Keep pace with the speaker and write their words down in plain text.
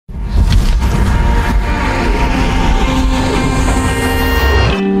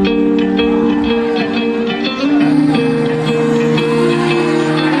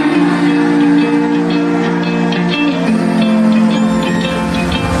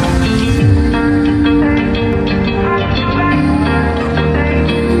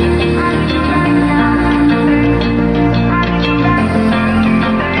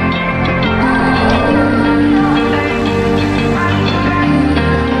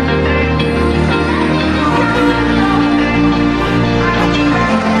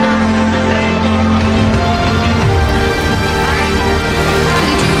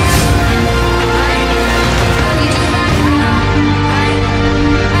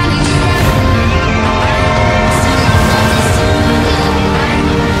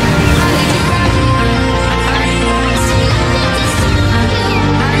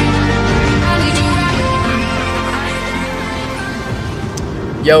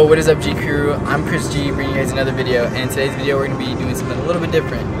Yo, what is up, G Crew? I'm Chris G, bringing you guys another video, and in today's video we're going to be doing something a little bit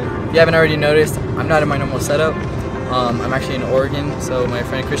different. If you haven't already noticed, I'm not in my normal setup. I'm actually in Oregon, so my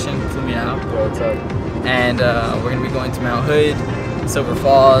friend Christian flew me out. Yo, what's up? And we're going to be going to Mount Hood, Silver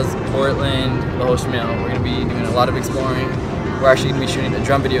Falls, Portland, the whole schmeal. We're going to be doing a lot of exploring. We're actually going to be shooting a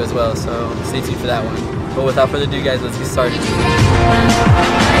drum video as well, so stay tuned for that one. But without further ado, guys, let's get started.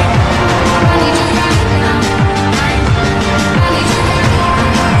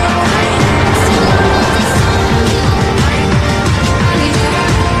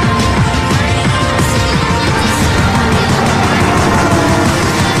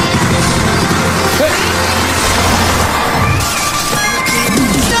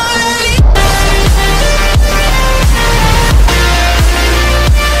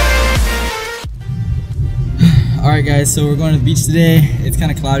 Alright guys, so we're going to the beach today. It's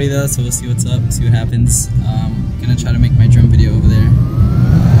kind of cloudy though, so we'll see what's up, see what happens. Gonna try to make my drum video over there.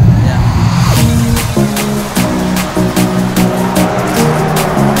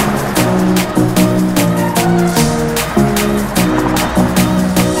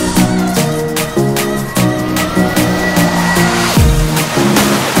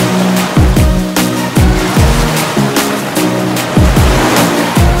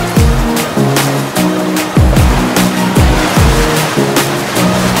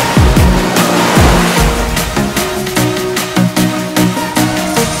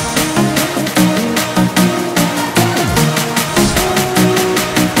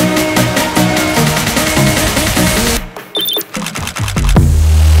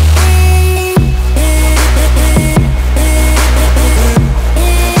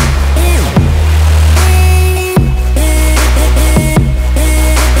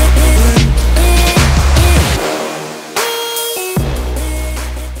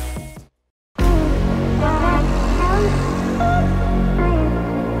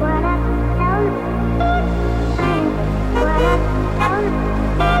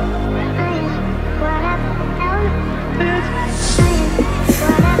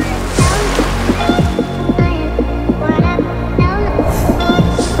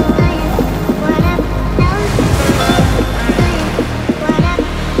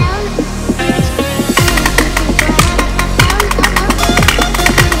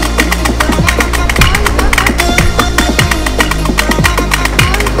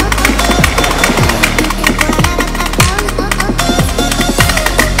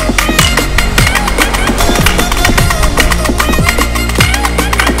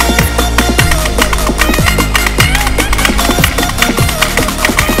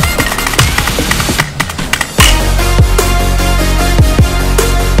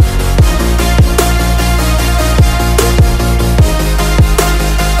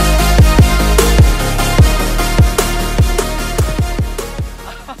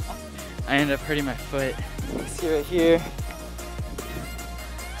 I ended up hurting my foot. See right here.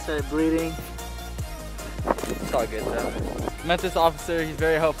 Started bleeding. It's all good though. Met this officer, he's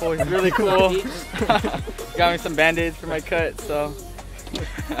very helpful, he's really cool. Got me some band-aids for my cut, so.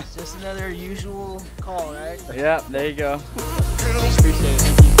 It's just another usual call, right? Yeah, there you go. Appreciate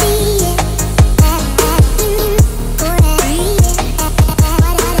it.